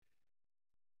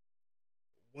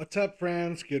What's up,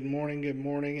 friends? Good morning,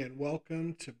 and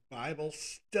welcome to Bible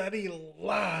Study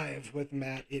Live with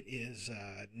Matt. It is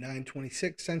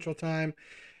 9:26 Central Time,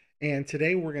 and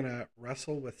today we're gonna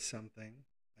wrestle with something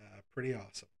pretty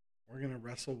awesome. We're gonna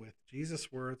wrestle with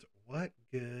Jesus' words. What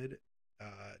good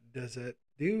does it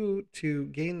do to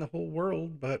gain the whole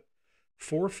world but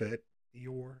forfeit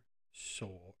your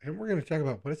soul? And we're gonna talk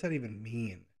about what does that even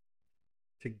mean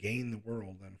to gain the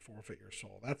world and forfeit your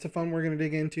soul. That's the fun we're going to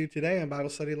dig into today on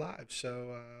Bible Study Live.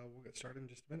 So we'll get started in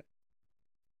just a minute.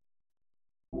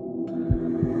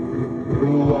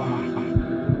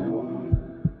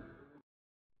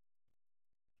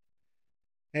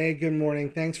 Hey, good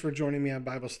morning. Thanks for joining me on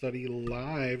Bible Study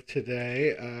Live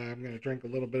today. I'm going to drink a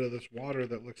little bit of this water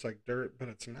that looks like dirt, but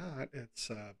it's not. It's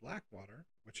black water,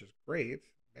 which is great.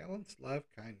 Balance, love,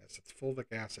 kindness. It's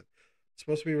fulvic acid. It's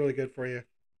supposed to be really good for you.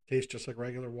 Tastes just like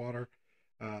regular water.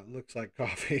 Looks like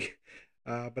coffee,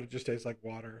 but it just tastes like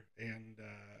water, and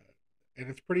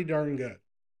it's pretty darn good.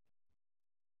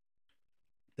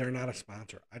 They're not a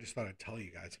sponsor. I just thought I'd tell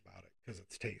you guys about it because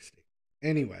it's tasty.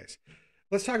 Anyways,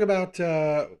 let's talk about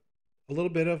a little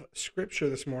bit of scripture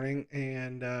this morning.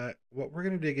 And what we're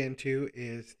going to dig into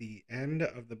is the end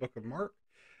of the book of Mark.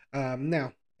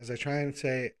 Now, as I try and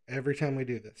say every time we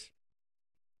do this,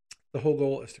 the whole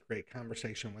goal is to create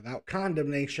conversation without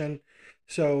condemnation.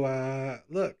 So,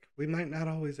 look, we might not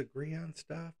always agree on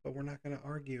stuff, but we're not going to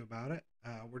argue about it.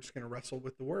 We're just going to wrestle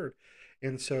with the word.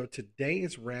 And so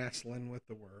today's wrestling with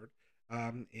the word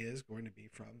is going to be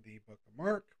from the book of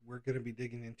Mark. We're going to be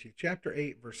digging into chapter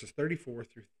 8, verses 34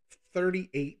 through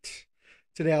 38.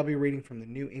 Today I'll be reading from the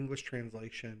New English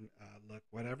Translation. Look,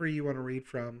 whatever you want to read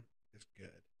from is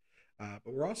good.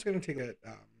 But we're also going to take a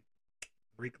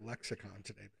Greek lexicon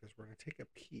today because we're going to take a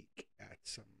peek at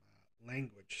some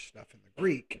language stuff in the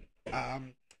Greek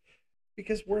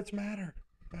because words matter.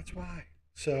 That's why.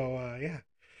 So, yeah.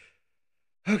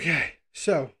 Okay.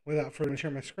 So, without further ado, share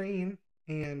my screen.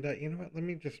 And you know what? Let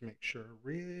me just make sure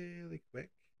really quick.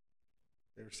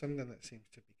 There's something that seems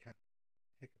to be kind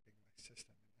of hiccuping my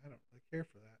system. And I don't really care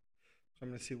for that. So, I'm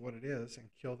going to see what it is and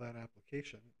kill that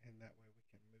application. And that way we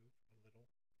can move a little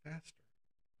faster.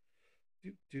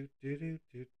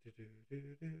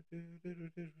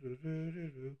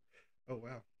 Oh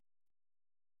wow!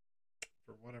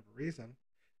 For whatever reason,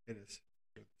 it's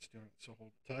doing it. So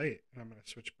hold tight, and I'm going to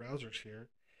switch browsers here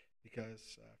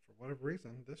because for whatever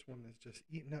reason, this one is just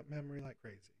eating up memory like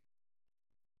crazy.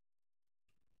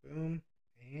 Boom,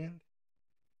 and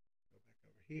go back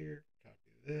over here,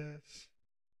 copy this,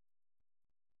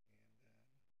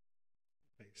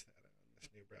 and paste that in this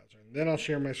new browser, and then I'll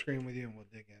share my screen with you, and we'll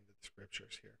dig into the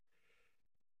scriptures here.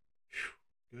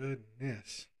 Whew,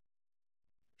 goodness,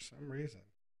 for some reason,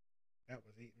 that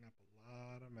was eating up a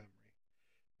lot of memory,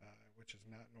 which is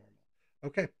not normal.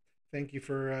 Okay, thank you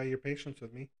for your patience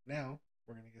with me. Now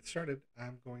we're going to get started.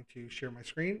 I'm going to share my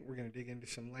screen. We're going to dig into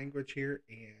some language here,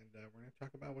 and we're going to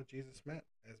talk about what Jesus meant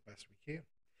as best we can.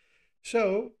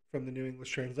 So, from the New English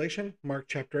Translation, Mark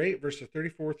chapter 8, verses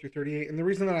 34 through 38. And the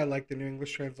reason that I like the New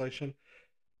English Translation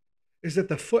is that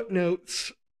the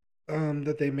footnotes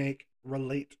that they make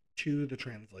relate to the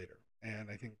translator. And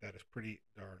I think that is pretty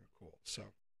darn cool. So,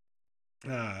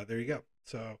 there you go.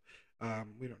 So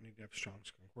we don't need to have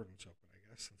Strong's Concordance open, I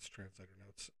guess, since translator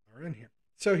notes are in here.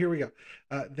 So here we go.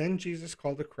 Then Jesus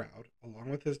called a crowd along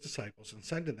with his disciples and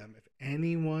said to them, if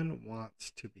anyone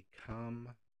wants to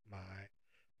become my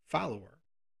follower,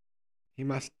 he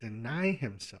must deny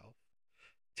himself,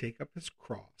 take up his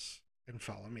cross, and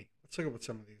follow me. Let's look at what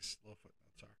some of these little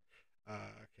footnotes are.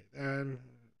 Okay, then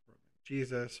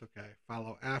Jesus, okay,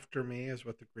 follow after me is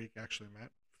what the Greek actually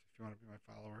meant. If you want to be my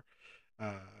follower,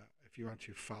 if you want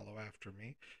to follow after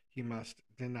me, he must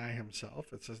deny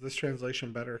himself. It says this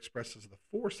translation better expresses the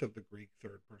force of the Greek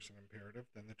third person imperative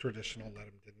than the traditional let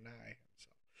him deny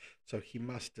himself. So he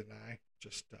must deny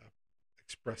just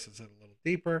expresses it a little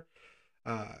deeper.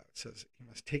 It says he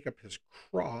must take up his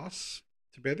cross.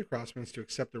 To bear the cross means to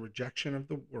accept the rejection of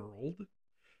the world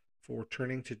for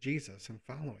turning to Jesus and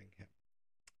following him.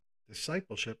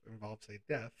 Discipleship involves a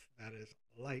death that is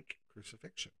like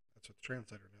crucifixion. That's what the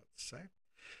translator notes say.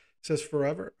 It says,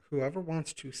 forever, whoever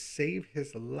wants to save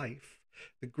his life.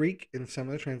 The Greek in some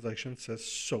of the translations says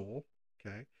soul.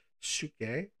 Okay.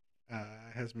 Suke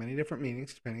has many different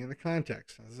meanings depending on the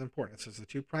context. This is important. It says the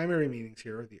two primary meanings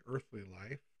here are the earthly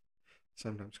life,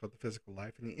 sometimes called the physical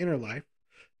life, and the inner life,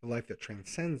 the life that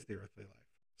transcends the earthly life,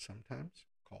 sometimes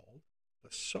called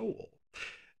the soul.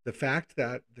 The fact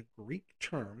that the Greek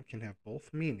term can have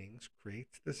both meanings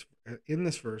creates this in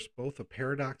this verse both a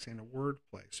paradox and a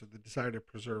wordplay. So the desire to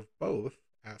preserve both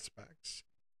aspects,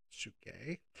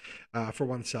 suke, for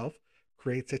oneself,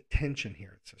 creates a tension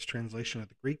here. It says translation of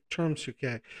the Greek term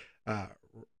suke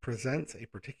presents a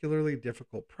particularly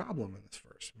difficult problem in this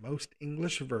verse. Most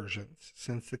English versions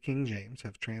since the King James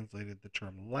have translated the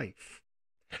term life.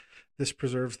 This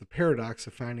preserves the paradox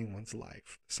of finding one's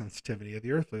life, the sensitivity of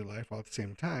the earthly life, while at the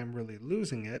same time really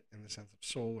losing it in the sense of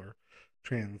soul or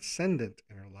transcendent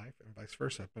inner life, and vice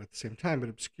versa. But at the same time, it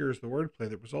obscures the wordplay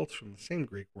that results from the same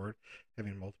Greek word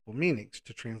having multiple meanings.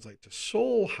 To translate to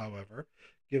soul, however,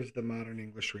 gives the modern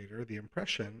English reader the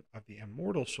impression of the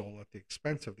immortal soul at the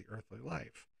expense of the earthly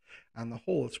life. On the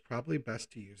whole, it's probably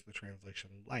best to use the translation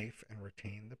life and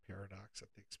retain the paradox at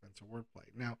the expense of wordplay.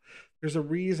 Now, there's a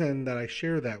reason that I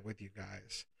share that with you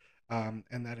guys,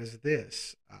 and that is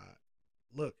this.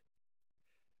 Look,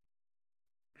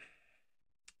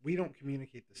 we don't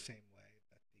communicate the same way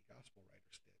that the gospel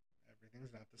writers did.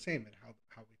 Everything's not the same in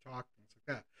how we talk, things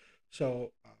like that.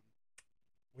 So,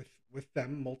 with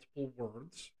them, multiple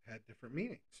words had different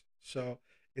meanings. So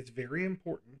it's very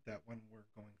important that when we're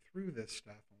going through this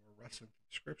stuff and we're wrestling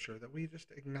through scripture, that we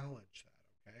just acknowledge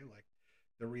that, okay? Like,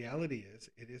 the reality is,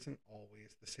 it isn't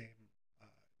always the same.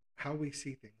 How we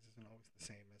see things isn't always the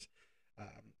same as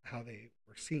how they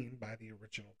were seen by the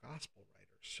original gospel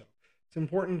writers. So it's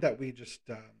important that we just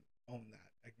own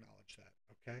that, acknowledge that,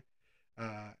 okay?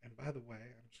 And by the way,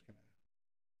 I'm gonna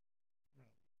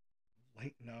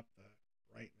lighten up the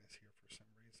brightness here for some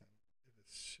reason. It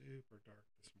is super dark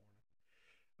this morning.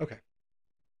 Okay.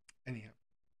 Anyhow,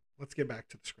 let's get back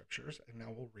to the scriptures, and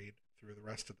now we'll read through the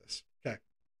rest of this. Okay.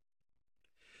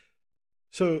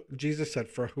 So Jesus said,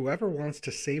 "For whoever wants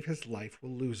to save his life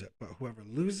will lose it, but whoever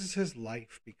loses his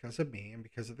life because of me and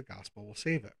because of the gospel will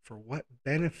save it. For what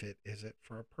benefit is it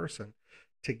for a person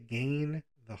to gain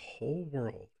the whole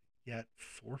world yet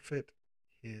forfeit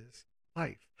his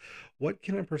life? What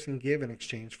can a person give in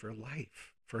exchange for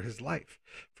life, for his life?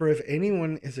 For if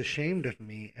anyone is ashamed of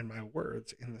me and my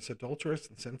words in this adulterous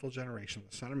and sinful generation,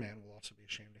 the Son of Man will also be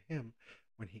ashamed of him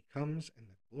when he comes in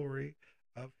the glory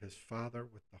of his Father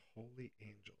with the holy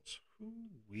angels."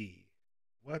 Who-wee.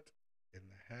 What in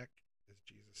the heck is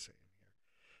Jesus saying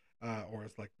here? Or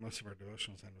as like most of our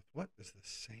devotionals end with, what is this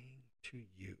saying to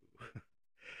you?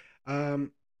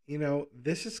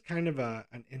 This is kind of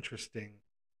an interesting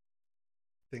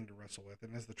thing to wrestle with.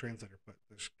 And as the translator put,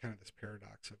 there's kind of this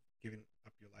paradox of giving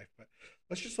up your life. But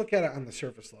let's just look at it on the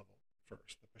surface level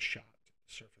first, the Peshat, the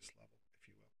surface level, if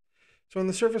you will. So on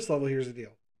the surface level, here's the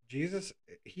deal. Jesus,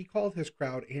 he called his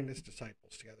crowd and his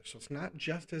disciples together. So it's not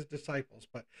just his disciples,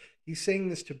 but he's saying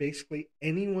this to basically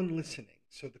anyone listening.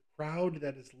 So the crowd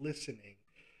that is listening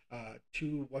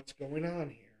to what's going on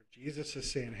here, Jesus is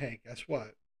saying, hey, guess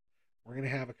what? We're going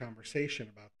to have a conversation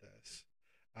about this,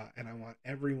 and I want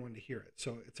everyone to hear it.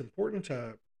 So it's important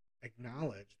to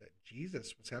acknowledge that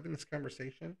Jesus was having this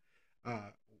conversation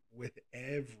with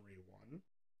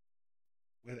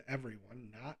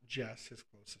everyone, not just his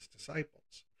closest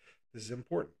disciples. This is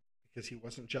important because he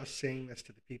wasn't just saying this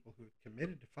to the people who had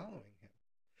committed to following him.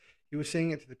 He was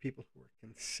saying it to the people who were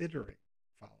considering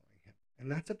following him.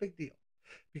 And that's a big deal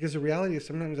because the reality is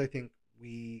sometimes I think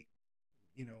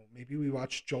maybe we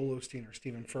watch Joel Osteen or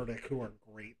Stephen Furtick, who are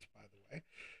great, by the way.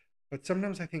 But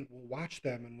sometimes I think we'll watch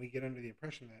them and we get under the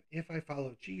impression that if I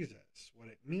follow Jesus, what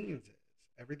it means is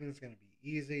everything's going to be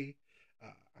easy.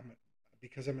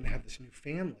 Because I'm going to have this new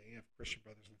family of Christian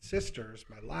brothers and sisters,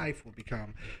 my life will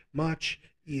become much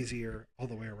easier all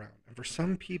the way around. And for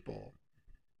some people,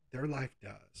 their life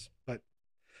does. But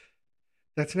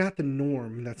that's not the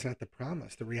norm. That's not the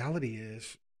promise. The reality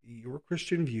is your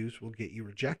Christian views will get you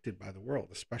rejected by the world,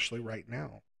 especially right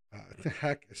now.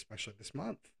 Especially this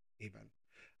month, even.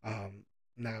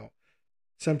 Now,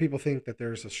 some people think that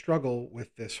there's a struggle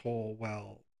with this whole,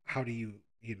 well, how do you,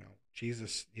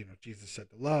 Jesus said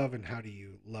to love, and how do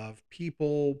you love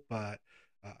people, but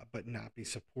not be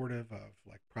supportive of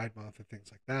like Pride Month and things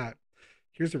like that?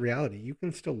 Here's the reality: you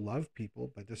can still love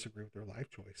people, but disagree with their life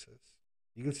choices.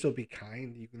 You can still be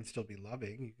kind, you can still be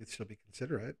loving, you can still be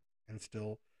considerate, and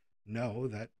still know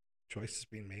that choices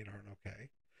being made aren't okay.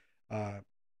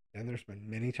 And there's been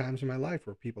many times in my life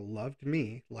where people loved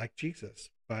me like Jesus,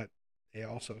 but they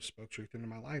also spoke truth into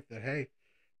my life that, hey,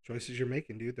 choices you're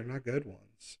making, dude, they're not good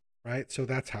ones, right? So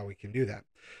that's how we can do that.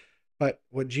 But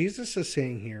what Jesus is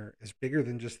saying here is bigger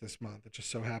than just this month. It just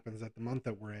so happens that the month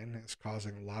that we're in is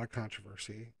causing a lot of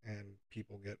controversy, and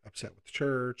people get upset with the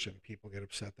church, and people get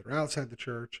upset that are outside the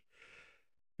church.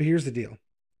 But here's the deal.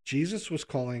 Jesus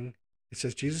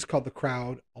called the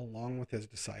crowd along with his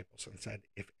disciples and said,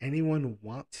 if anyone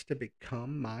wants to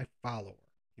become my follower,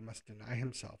 he must deny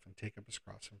himself and take up his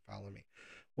cross and follow me.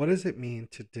 What does it mean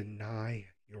to deny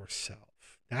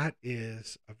yourself? That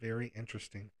is a very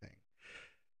interesting thing.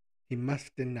 He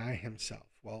must deny himself.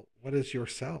 Well, what is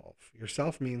yourself?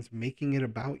 Yourself means making it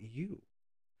about you.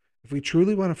 If we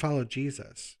truly want to follow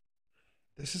Jesus,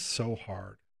 this is so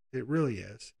hard. It really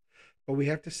is. But we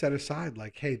have to set aside,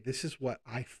 like, hey, this is what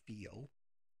I feel.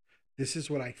 This is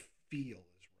what I feel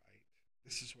is right.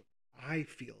 This is what I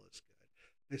feel is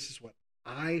good. This is what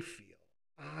I feel.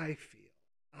 I feel.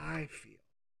 I feel.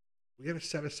 We got to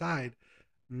set aside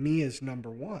me as number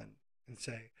one and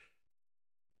say,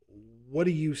 what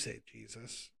do you say,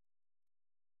 Jesus?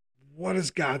 What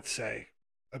does God say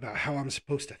about how I'm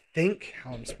supposed to think,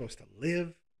 how I'm supposed to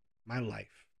live my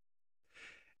life?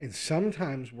 And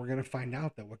sometimes we're going to find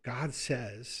out that what God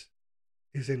says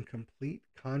is in complete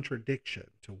contradiction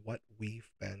to what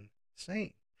we've been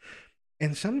saying.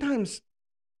 And sometimes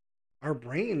our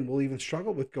brain will even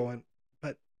struggle with going,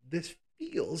 but this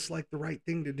feels like the right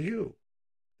thing to do.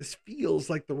 This feels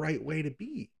like the right way to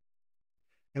be.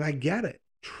 And I get it.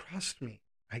 Trust me,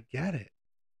 I get it.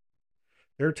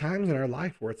 There are times in our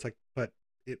life where it's like, but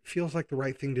it feels like the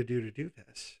right thing to do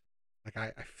this. Like,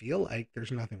 I feel like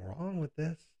there's nothing wrong with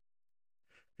this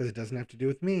because it doesn't have to do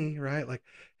with me, right? Like,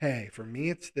 hey, for me,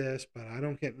 it's this, but I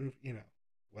don't get,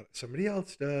 what somebody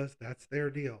else does, that's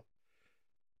their deal.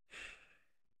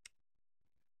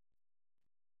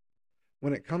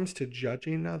 When it comes to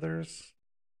judging others,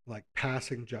 like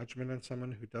passing judgment on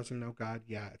someone who doesn't know God,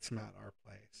 yeah, it's not our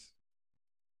place.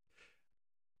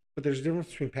 But there's a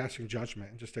difference between passing judgment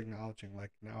and just acknowledging,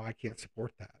 like, no, I can't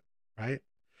support that, right?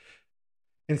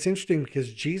 And it's interesting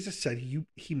because Jesus said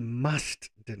he must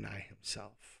deny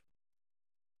himself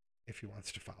if he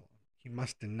wants to follow him. He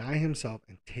must deny himself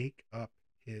and take up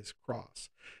his cross.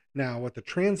 Now, what the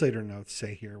translator notes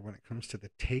say here when it comes to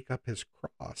the take up his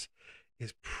cross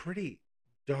is pretty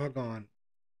doggone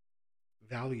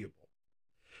valuable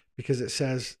because it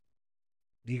says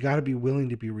you got to be willing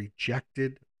to be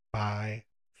rejected by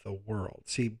the world.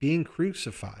 See, being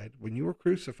crucified, when you were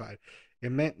crucified,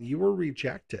 it meant you were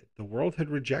rejected. The world had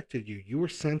rejected you. You were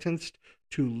sentenced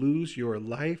to lose your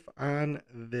life on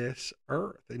this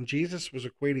earth. And Jesus was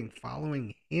equating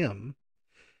following him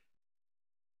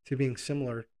to being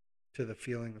similar to the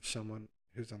feeling of someone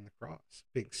who's on the cross,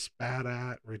 being spat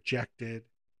at, rejected,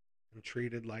 and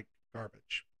treated like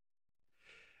garbage.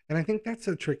 And I think that's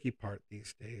a tricky part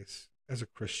these days as a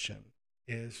Christian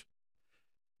is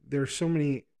there's so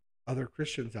many other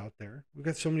Christians out there. We've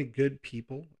got so many good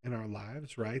people in our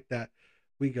lives, right? That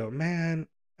we go, man,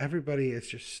 everybody is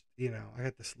just, I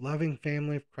got this loving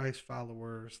family of Christ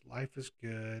followers. Life is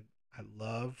good. I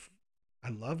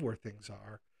love where things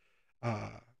are.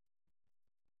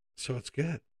 So it's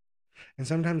good. And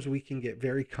sometimes we can get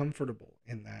very comfortable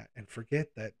in that and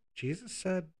forget that Jesus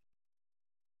said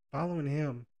following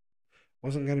him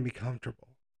wasn't going to be comfortable.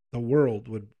 The world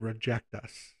would reject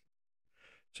us.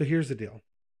 So here's the deal.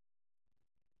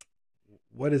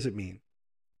 What does it mean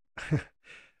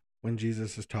when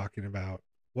Jesus is talking about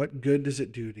what good does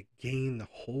it do to gain the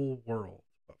whole world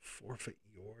but forfeit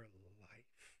your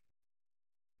life?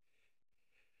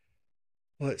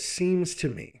 Well, it seems to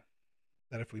me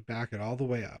that if we back it all the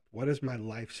way up, what is my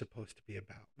life supposed to be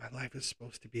about? My life is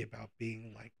supposed to be about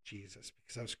being like Jesus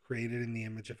because I was created in the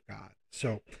image of God.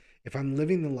 So if I'm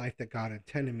living the life that God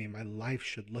intended me, my life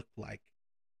should look like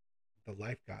the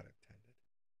life God intended.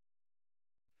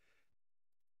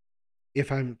 If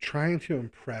I'm trying to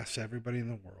impress everybody in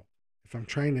the world, if I'm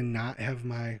trying to not have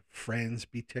my friends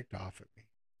be ticked off at me,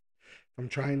 if I'm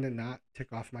trying to not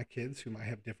tick off my kids who might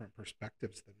have different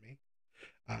perspectives than me,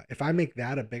 if I make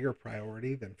that a bigger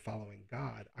priority than following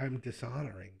God, I'm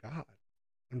dishonoring God.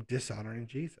 I'm dishonoring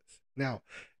Jesus. Now,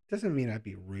 it doesn't mean I'd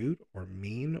be rude or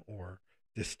mean or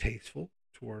distasteful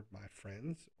toward my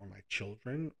friends or my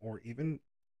children or even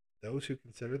those who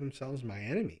consider themselves my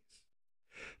enemies.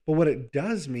 But what it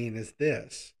does mean is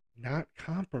this, not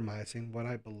compromising what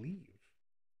I believe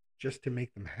just to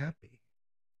make them happy.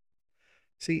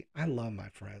 See, I love my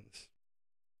friends.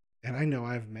 And I know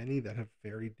I have many that have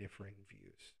very differing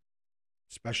views,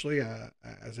 especially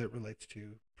as it relates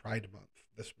to Pride Month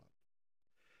this month.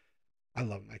 I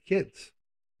love my kids.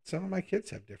 Some of my kids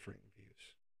have differing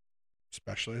views,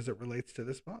 especially as it relates to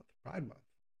this month, Pride Month.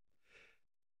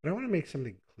 But I want to make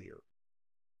something clear.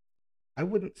 I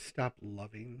wouldn't stop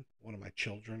loving one of my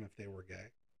children if they were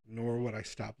gay, nor would I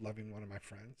stop loving one of my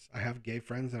friends. I have gay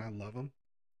friends and I love them.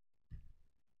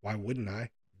 Why wouldn't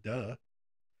I? Duh.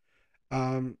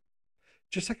 Um,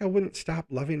 just like I wouldn't stop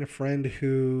loving a friend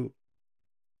who,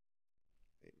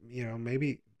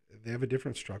 maybe they have a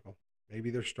different struggle.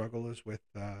 Maybe their struggle is with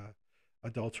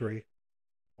adultery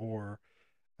or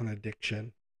an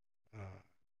addiction.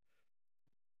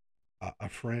 Uh, a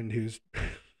friend who's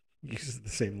uses the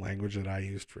same language that I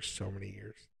used for so many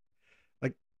years.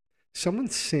 Like,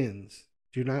 someone's sins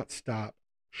do not stop,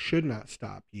 should not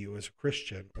stop you as a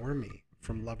Christian or me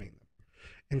from loving them.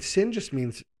 And sin just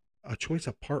means a choice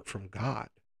apart from God.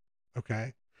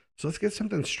 Okay? So let's get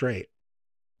something straight.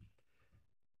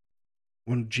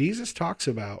 When Jesus talks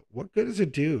about what good does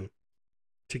it do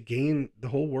to gain the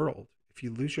whole world if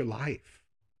you lose your life,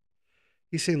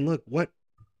 he's saying, look, what,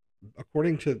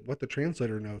 according to what the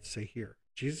translator notes say here,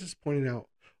 Jesus is pointing out,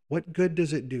 what good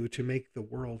does it do to make the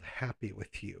world happy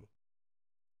with you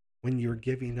when you're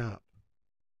giving up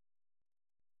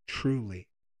truly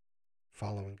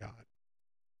following God?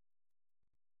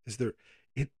 Is there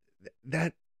it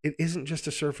that it isn't just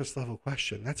a surface level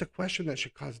question. That's a question that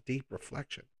should cause deep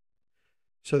reflection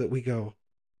so that we go,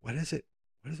 what is it?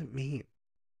 What does it mean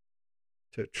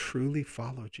to truly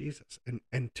follow Jesus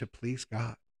and to please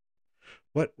God?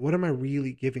 What am I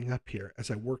really giving up here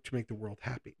as I work to make the world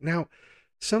happy? Now,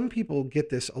 some people get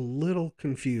this a little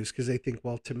confused because they think,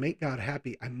 well, to make God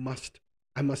happy, I must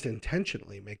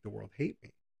intentionally make the world hate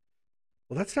me.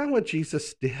 Well, that's not what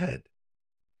Jesus did.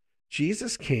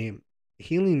 Jesus came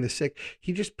healing the sick.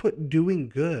 He just put doing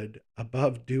good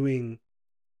above doing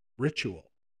ritual.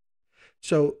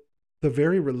 So the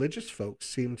very religious folks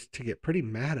seemed to get pretty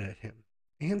mad at him.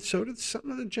 And so did some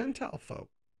of the Gentile folk.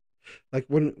 Like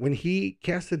when he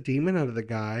cast the demon out of the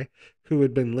guy who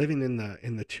had been living in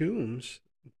the tombs,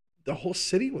 the whole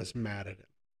city was mad at him.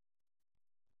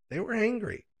 They were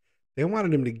angry. They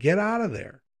wanted him to get out of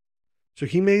there. So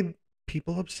he made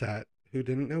people upset who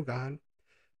didn't know God.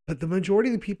 But the majority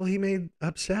of the people he made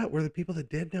upset were the people that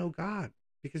did know God,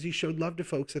 because he showed love to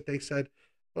folks that they said,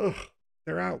 ugh,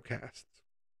 they're outcasts.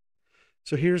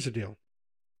 So here's the deal.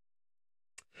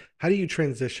 How do you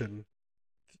transition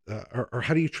or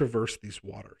how do you traverse these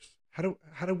waters? How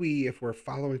do we, if we're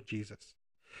following Jesus,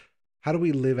 how do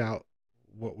we live out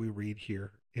what we read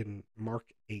here in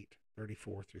Mark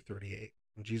 8:34 through 38?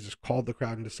 And Jesus called the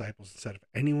crowd and disciples and said, if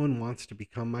anyone wants to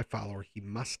become my follower, he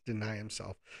must deny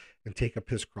himself and take up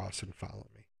his cross and follow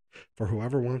me. For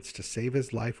whoever wants to save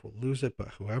his life will lose it, but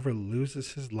whoever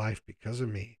loses his life because of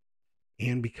me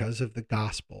and because of the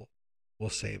gospel will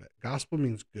save it. Gospel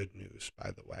means good news,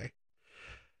 by the way.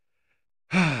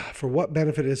 For what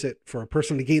benefit is it for a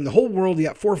person to gain the whole world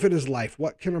yet forfeit his life?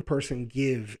 What can a person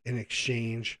give in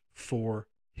exchange for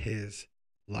his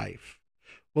life?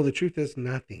 Well, the truth is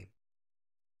nothing,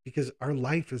 because our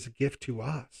life is a gift to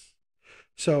us.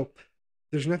 So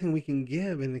there's nothing we can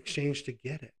give in exchange to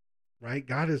get it, right?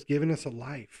 God has given us a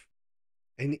life,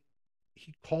 and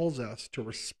he calls us to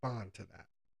respond to that.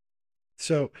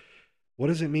 So what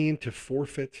does it mean to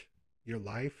forfeit your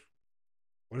life?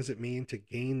 What does it mean to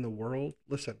gain the world?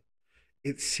 Listen,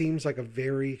 it seems like a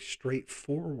very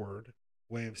straightforward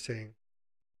way of saying,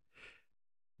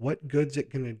 what good's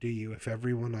it going to do you if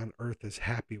everyone on earth is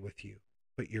happy with you,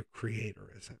 but your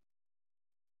creator isn't?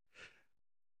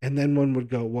 And then one would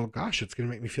go, well, gosh, it's going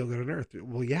to make me feel good on earth.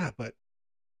 Well, yeah, but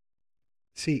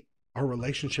see, our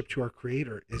relationship to our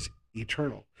creator is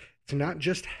eternal. It's not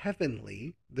just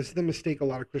heavenly. This is the mistake a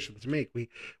lot of Christians make. We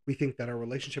think that our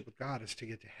relationship with God is to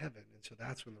get to heaven, and so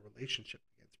that's when the relationship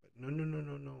begins. But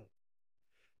no.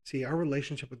 See, our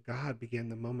relationship with God began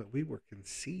the moment we were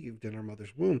conceived in our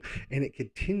mother's womb, and it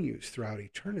continues throughout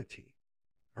eternity.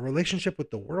 Our relationship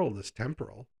with the world is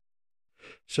temporal.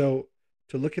 So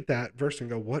to look at that verse and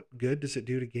go, what good does it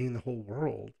do to gain the whole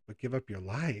world but give up your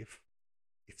life?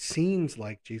 It seems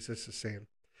like Jesus is saying,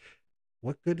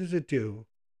 what good does it do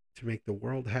to make the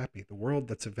world happy, the world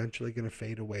that's eventually going to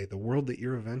fade away, the world that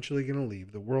you're eventually going to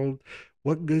leave, the world,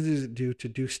 what good does it do to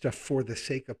do stuff for the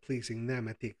sake of pleasing them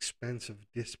at the expense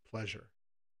of displeasure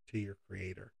to your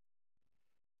creator?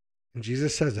 And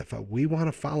Jesus says, if we want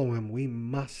to follow him, we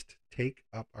must take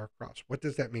up our cross. What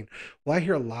does that mean? Well, I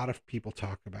hear a lot of people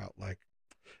talk about, like,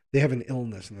 they have an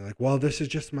illness and they're like, well, this is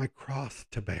just my cross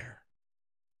to bear.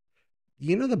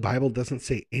 You know, the Bible doesn't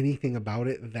say anything about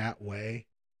it that way.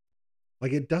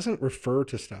 Like, it doesn't refer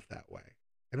to stuff that way.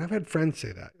 And I've had friends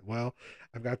say that. Well,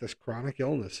 I've got this chronic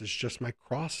illness. It's just my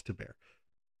cross to bear.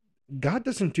 God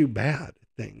doesn't do bad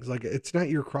things. Like, it's not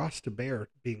your cross to bear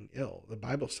being ill. The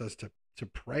Bible says to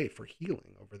pray for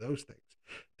healing over those things.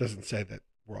 It doesn't say that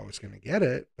we're always going to get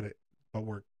it, but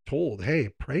we're told, hey,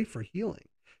 pray for healing.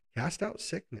 Cast out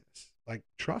sickness. Like,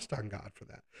 trust on God for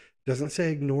that. Doesn't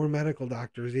say ignore medical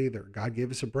doctors either. God gave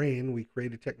us a brain. We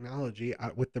created technology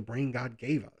with the brain God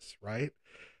gave us, right?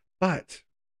 But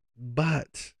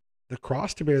the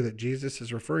cross to bear that Jesus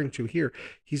is referring to here,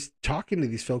 he's talking to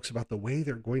these folks about the way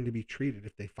they're going to be treated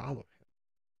if they follow him.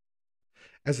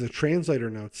 As the translator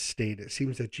notes state, it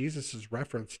seems that Jesus'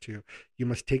 reference to you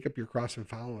must take up your cross and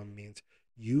follow him means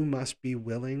you must be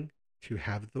willing to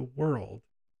have the world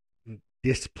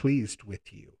displeased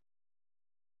with you,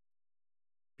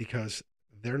 because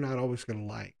they're not always going to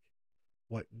like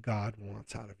what God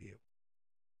wants out of you.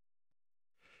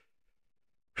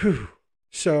 Whew.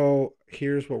 So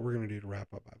here's what we're going to do to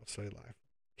wrap up Bible Study Live.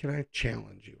 Can I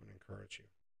challenge you and encourage you?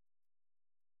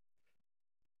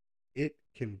 It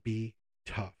can be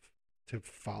tough to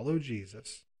follow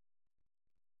Jesus,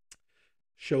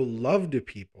 show love to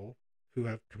people who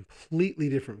have completely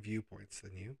different viewpoints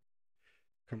than you,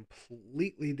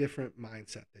 completely different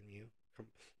mindset than you,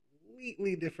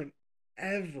 completely different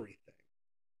everything.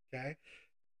 Okay?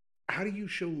 How do you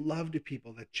show love to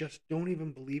people that just don't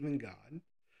even believe in God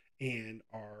and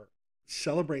are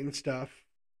celebrating stuff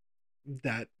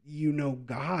that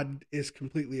God is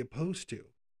completely opposed to?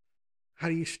 How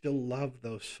do you still love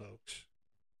those folks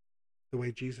the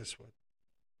way Jesus would?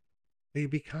 May you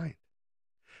be kind.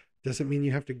 Doesn't mean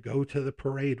you have to go to the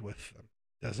parade with them.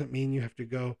 Doesn't mean you have to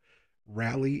go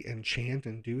rally and chant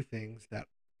and do things that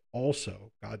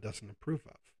also God doesn't approve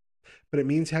of. But it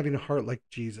means having a heart like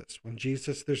Jesus. When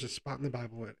Jesus, there's a spot in the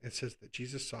Bible where it says that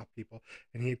Jesus saw people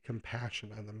and he had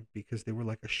compassion on them because they were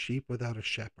like a sheep without a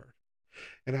shepherd.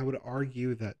 And I would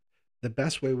argue that the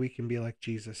best way we can be like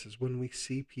Jesus is when we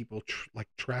see people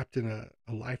trapped in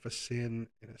a life of sin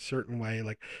in a certain way,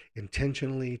 like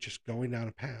intentionally just going down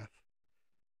a path.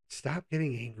 Stop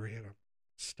getting angry at them.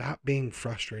 Stop being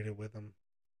frustrated with them.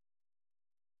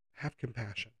 Have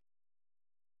compassion.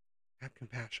 Have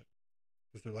compassion,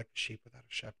 because they're like a sheep without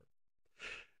a shepherd.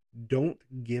 Don't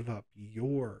give up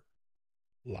your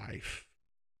life,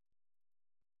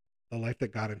 the life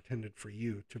that God intended for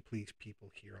you, to please people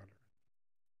here on earth.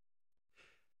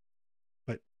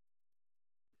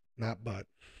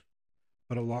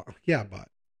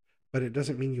 But it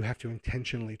doesn't mean you have to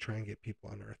intentionally try and get people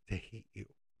on earth to hate you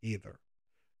either.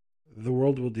 The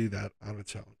world will do that on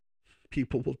its own.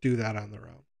 People will do that on their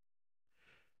own.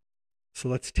 So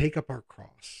let's take up our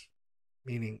cross,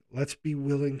 meaning let's be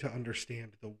willing to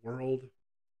understand the world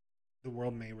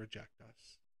may reject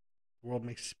us. The world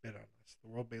may spit on us. The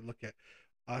world may look at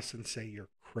us and say, you're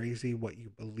crazy. What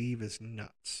you believe is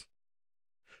nuts.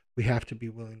 We have to be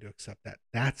willing to accept that.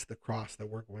 That's the cross that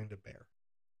we're going to bear.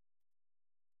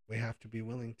 We have to be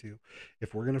willing to,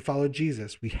 if we're going to follow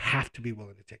Jesus, we have to be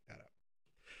willing to take that up.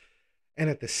 And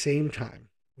at the same time,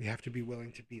 we have to be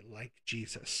willing to be like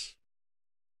Jesus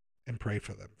and pray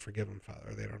for them. Forgive them,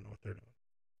 Father. They don't know what they're doing.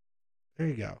 There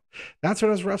you go. That's what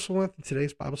I was wrestling with in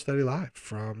today's Bible Study Live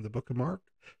from the book of Mark,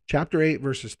 chapter 8,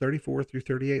 verses 34 through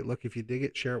 38. Look, if you dig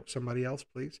it, share it with somebody else,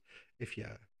 please. If you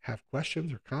have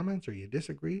questions or comments or you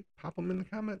disagree, pop them in the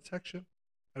comment section.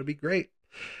 That'd be great.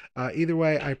 Either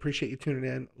way, I appreciate you tuning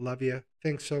in. Love you.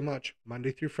 Thanks so much.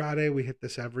 Monday through Friday, we hit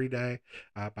this every day,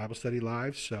 Bible Study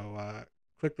Live. So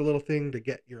click the little thing to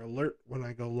get your alert when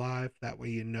I go live. That way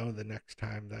you know the next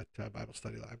time that Bible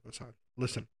Study Live goes on.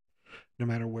 Listen, no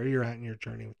matter where you're at in your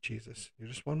journey with Jesus, you're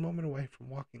just one moment away from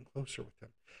walking closer with him.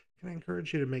 Can I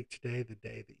encourage you to make today the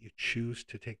day that you choose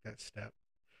to take that step?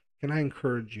 Can I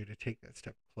encourage you to take that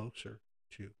step closer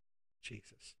to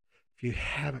Jesus? If you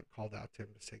haven't called out to him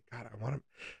to say, God,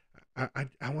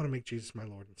 I want to make Jesus my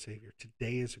Lord and Savior,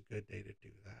 today is a good day to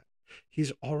do that.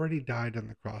 He's already died on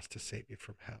the cross to save you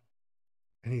from hell.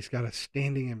 And he's got a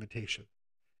standing invitation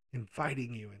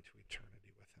inviting you into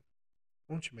eternity with him.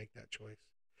 Won't you make that choice?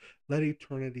 Let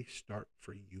eternity start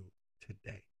for you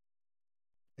today.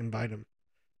 Invite him.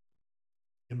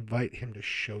 Invite him to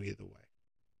show you the way.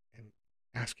 And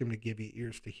ask him to give you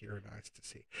ears to hear and eyes to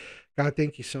see. God,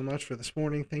 thank you so much for this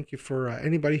morning. Thank you for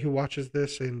anybody who watches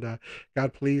this. And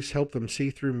God, please help them see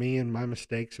through me and my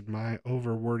mistakes and my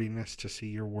over-wordiness to see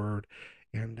your word.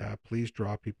 And please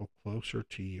draw people closer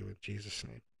to you in Jesus'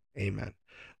 name. Amen.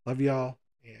 Love y'all,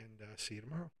 and see you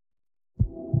tomorrow.